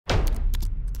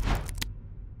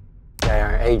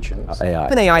agents. AI.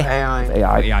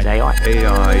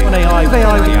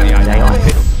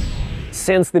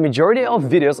 Since the majority of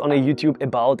videos on YouTube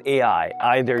about AI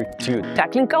either too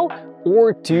technical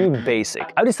or too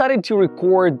basic, I decided to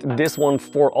record this one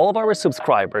for all of our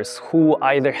subscribers who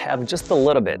either have just a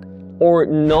little bit or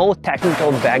no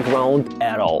technical background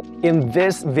at all. In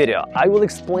this video, I will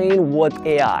explain what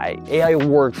AI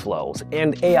workflows, and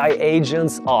AI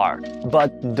agents are.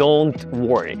 But don't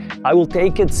worry, I will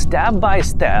take it step by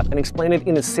step and explain it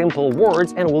in simple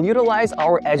words, and we'll utilize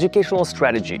our educational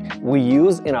strategy we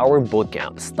use in our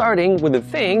bootcamp, starting with the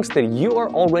things that you are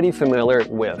already familiar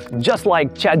with, just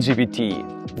like ChatGPT,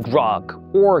 Grok,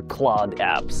 or Claude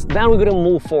apps. Then we're gonna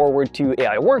move forward to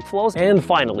AI workflows, and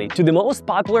finally to the most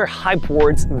popular hype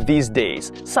words these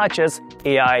days, such as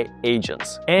AI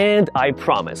agents. And I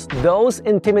promise, those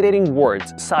intimidating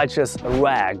words such as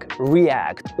RAG,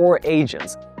 React, or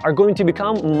agents are going to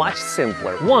become much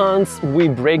simpler once we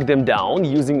break them down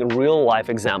using real-life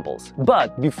examples.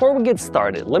 But before we get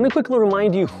started, let me quickly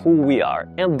remind you who we are,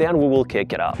 and then we will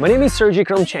kick it off. My name is Sergey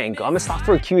Kromchenko. I'm a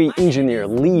software QA engineer,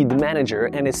 lead manager,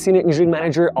 and a senior engineering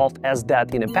manager of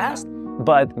SDAT in the past.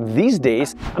 But these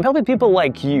days, I'm helping people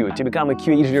like you to become a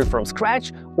QA engineer from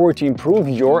scratch or to improve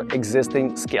your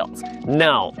existing skills.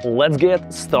 Now, let's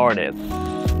get started.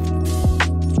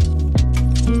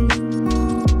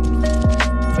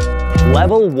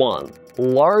 Level 1.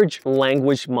 Large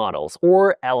language models,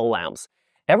 or LLMs.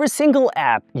 Every single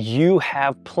app you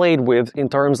have played with in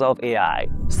terms of AI,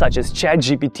 such as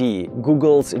ChatGPT,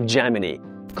 Google's Gemini,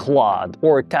 Claude,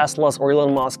 or Tesla's or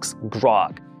Elon Musk's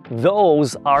Grok,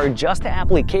 those are just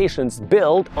applications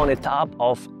built on the top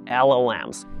of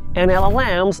LLMs. And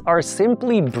LLMs are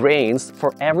simply brains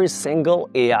for every single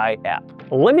AI app.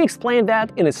 Let me explain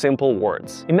that in simple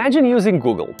words. Imagine using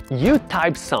Google. You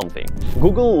type something,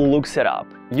 Google looks it up,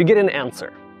 you get an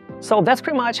answer. So that's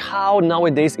pretty much how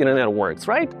nowadays internet works,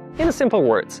 right? In simple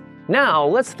words. Now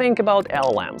let's think about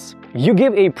LLMs. You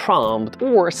give a prompt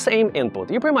or same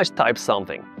input, you pretty much type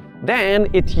something. Then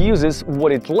it uses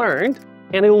what it learned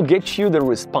and it will get you the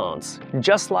response,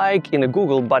 just like in a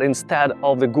Google, but instead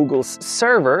of the Google's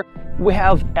server, we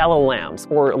have LLMs,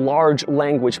 or large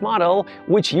language model,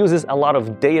 which uses a lot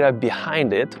of data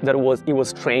behind it that it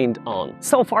was trained on.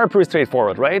 So far, pretty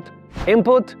straightforward, right?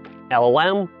 Input,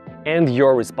 LLM, and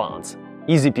your response.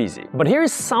 Easy peasy. But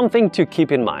here's something to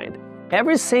keep in mind.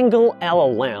 Every single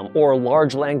LLM, or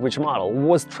large language model,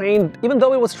 was trained, even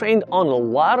though it was trained on a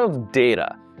lot of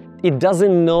data, it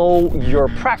doesn't know your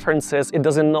preferences, it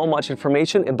doesn't know much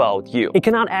information about you. It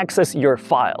cannot access your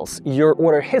files, your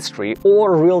order history,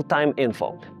 or real-time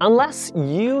info, unless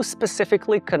you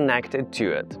specifically connect it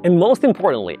to it. And most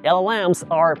importantly, LLMs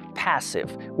are passive,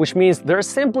 which means they're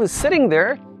simply sitting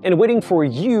there and waiting for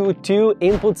you to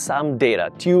input some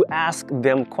data, to ask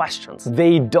them questions.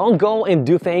 They don't go and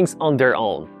do things on their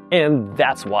own. And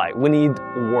that's why we need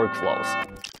workflows.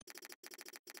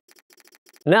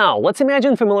 Now, let's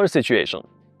imagine a familiar situation.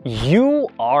 You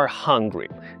are hungry,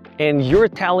 and you're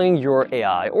telling your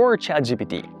AI or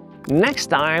ChatGPT, next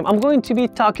time I'm going to be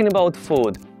talking about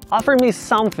food. Offer me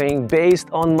something based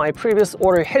on my previous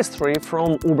order history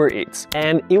from Uber Eats.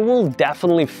 And it will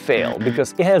definitely fail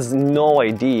because it has no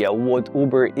idea what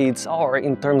Uber Eats are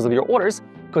in terms of your orders,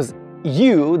 because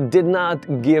you did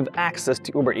not give access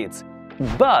to Uber Eats.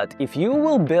 But if you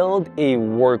will build a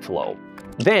workflow,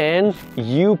 then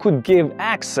you could give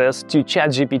access to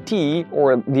ChatGPT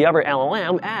or the other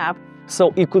LLM app,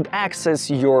 so it could access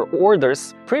your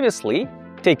orders previously,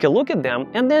 take a look at them,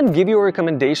 and then give you a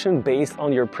recommendation based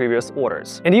on your previous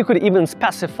orders. And you could even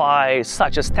specify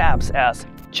such steps as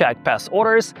check past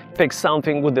orders, pick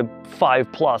something with a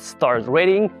 5+ stars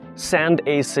rating, send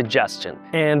a suggestion.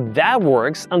 And that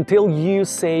works until you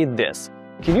say this: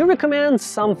 can you recommend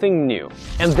something new?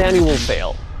 And then it will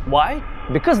fail. Why?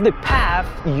 Because the path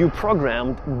you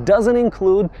programmed doesn't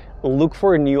include look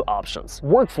for new options.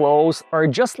 Workflows are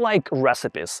just like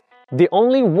recipes. They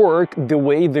only work the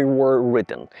way they were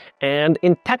written. And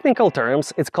in technical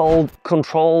terms, it's called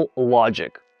control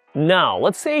logic. Now,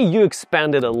 let's say you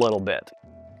expand it a little bit.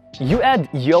 You add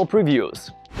Yelp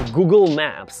reviews, Google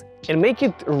Maps, and make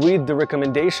it read the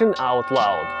recommendation out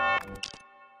loud.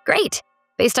 Great!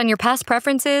 Based on your past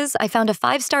preferences, I found a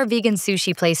 5-star vegan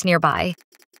sushi place nearby.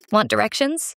 Want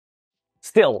directions?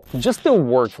 Still, just the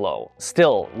workflow.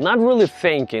 Still, not really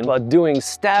thinking, but doing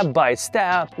step by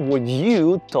step what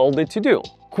you told it to do.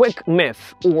 Quick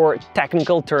myth or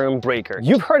technical term breaker.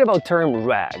 You've heard about term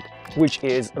RAG, which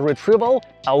is Retrieval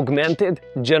Augmented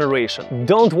Generation.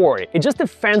 Don't worry, it's just a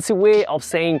fancy way of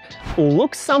saying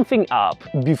look something up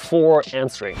before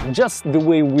answering, just the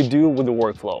way we do with the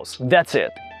workflows. That's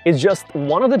it. It's just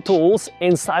one of the tools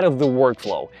inside of the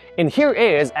workflow. And here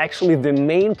is actually the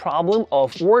main problem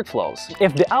of workflows.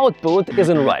 If the output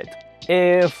isn't right,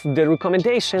 if the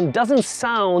recommendation doesn't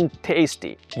sound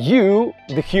tasty, you,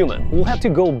 the human, will have to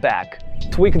go back,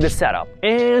 tweak the setup,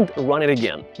 and run it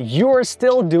again. You're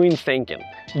still doing thinking.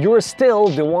 You're still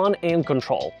the one in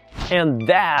control. And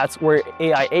that's where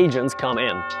AI agents come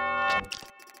in.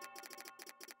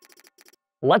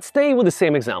 Let's stay with the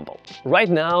same example. Right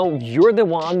now, you're the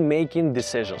one making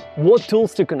decision. What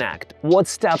tools to connect, what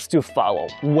steps to follow,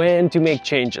 when to make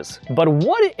changes. But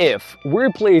what if we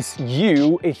replace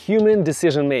you, a human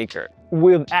decision maker,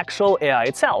 with actual AI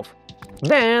itself?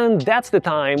 Then that's the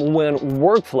time when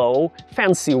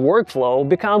fancy workflow,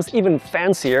 becomes even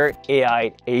fancier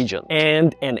AI agent.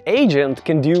 And an agent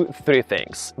can do three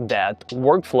things that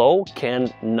workflow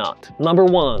cannot. Number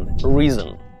one,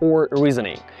 reason or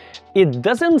reasoning. It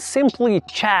doesn't simply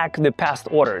check the past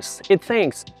orders. It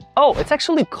thinks, oh, it's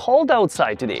actually cold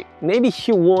outside today. Maybe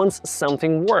he wants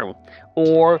something warm.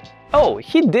 Or, oh,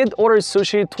 he did order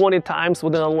sushi 20 times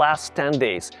within the last 10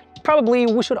 days. Probably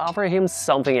we should offer him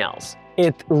something else.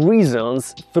 It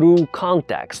reasons through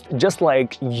context, just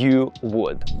like you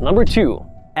would. Number two,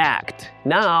 act.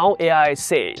 Now AI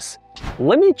says,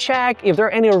 let me check if there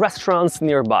are any restaurants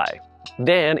nearby.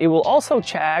 Then it will also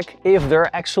check if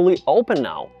they're actually open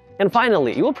now. And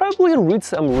finally, it will probably read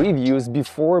some reviews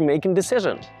before making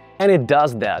decision. And it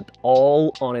does that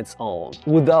all on its own,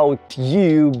 without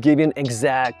you giving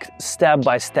exact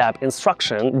step-by-step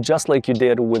instruction, just like you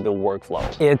did with the workflow.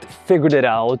 It figured it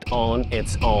out on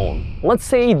its own. Let's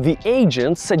say the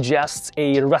agent suggests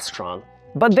a restaurant,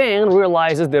 but then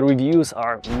realizes the reviews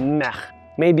are meh.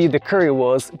 Maybe the curry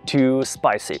was too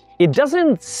spicy. It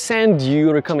doesn't send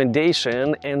you a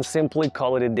recommendation and simply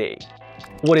call it a day.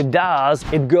 What it does,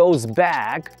 it goes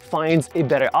back, finds a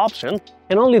better option,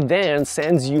 and only then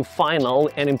sends you final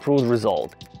and improved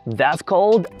result. That's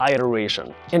called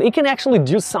iteration. And it can actually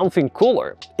do something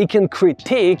cooler. It can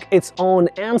critique its own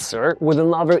answer with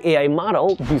another AI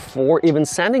model before even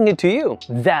sending it to you.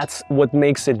 That's what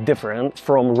makes it different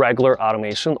from regular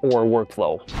automation or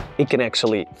workflow. It can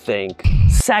actually think.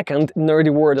 Second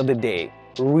nerdy word of the day,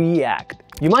 react.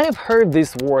 You might have heard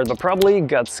this word but probably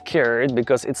got scared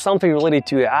because it's something related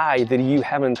to AI that you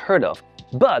haven't heard of.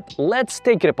 But let's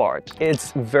take it apart.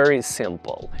 It's very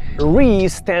simple. Re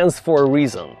stands for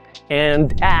reason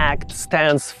and act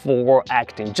stands for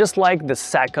acting, just like the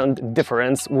second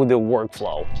difference with the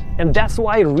workflow. And that's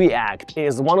why React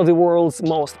is one of the world's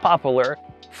most popular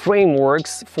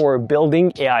frameworks for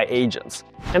building AI agents.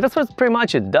 And that's what pretty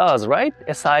much it does, right?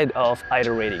 Aside of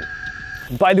iterating.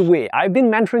 By the way, I've been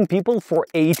mentoring people for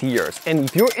 8 years, and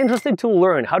if you're interested to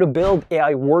learn how to build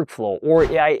AI workflow or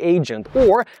AI agent,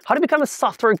 or how to become a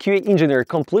software QA engineer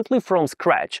completely from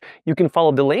scratch, you can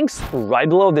follow the links right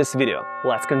below this video.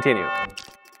 Let's continue.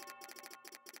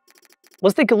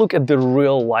 Let's take a look at the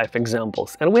real-life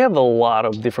examples, and we have a lot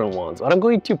of different ones, but I'm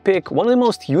going to pick one of the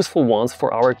most useful ones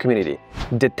for our community,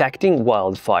 detecting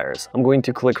wildfires. I'm going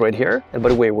to click right here, and by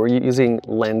the way, we're using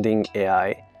Landing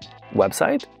AI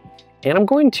website. And I'm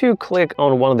going to click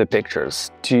on one of the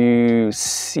pictures to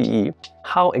see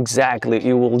how exactly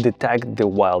it will detect the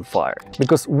wildfire.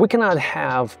 Because we cannot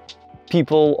have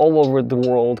people all over the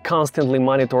world constantly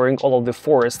monitoring all of the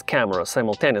forest cameras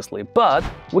simultaneously, but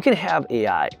we can have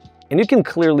AI. And you can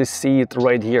clearly see it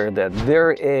right here that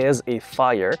there is a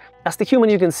fire. As the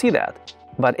human, you can see that.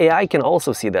 But AI can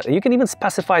also see that. You can even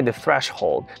specify the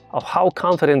threshold of how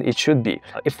confident it should be.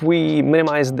 If we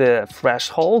minimize the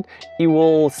threshold, it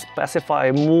will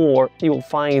specify more, it will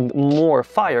find more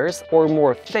fires or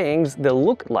more things that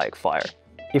look like fire.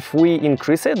 If we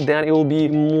increase it, then it will be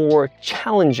more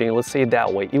challenging, let's say it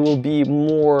that way. It will be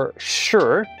more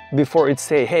sure before it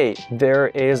say, hey, there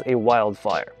is a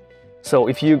wildfire. So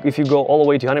if you go all the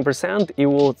way to 100%, it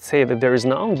will say that there is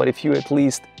none, but if you at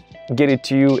least get it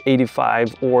to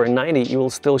 85 or 90, it will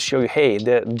still show you, hey,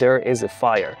 there is a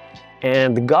fire.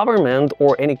 And the government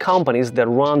or any companies that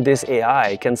run this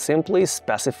AI can simply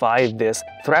specify this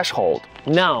threshold.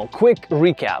 Now, quick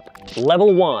recap.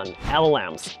 Level 1,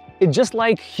 LLMs. It's just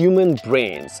like human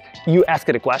brains. You ask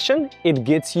it a question, it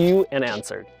gets you an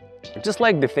answer. Just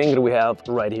like the thing that we have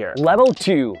right here. Level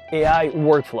 2, AI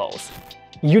workflows.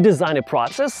 You design a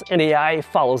process and AI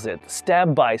follows it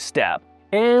step by step.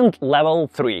 And level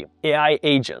 3, AI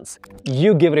agents.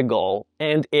 You give it a goal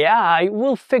and AI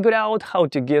will figure out how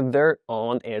to get there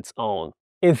on its own.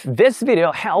 If this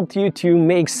video helped you to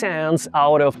make sense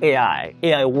out of AI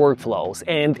workflows,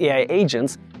 and AI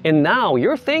agents, and now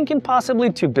you're thinking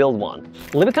possibly to build one,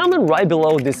 leave a comment right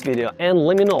below this video and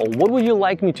let me know what would you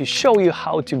like me to show you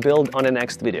how to build on the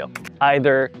next video.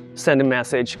 Either send a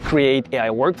message, create AI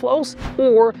workflows,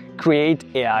 or create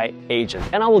AI agent,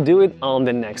 and I will do it on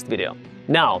the next video.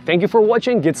 Now, thank you for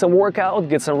watching, get some workout,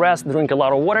 get some rest, drink a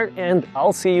lot of water, and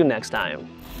I'll see you next time.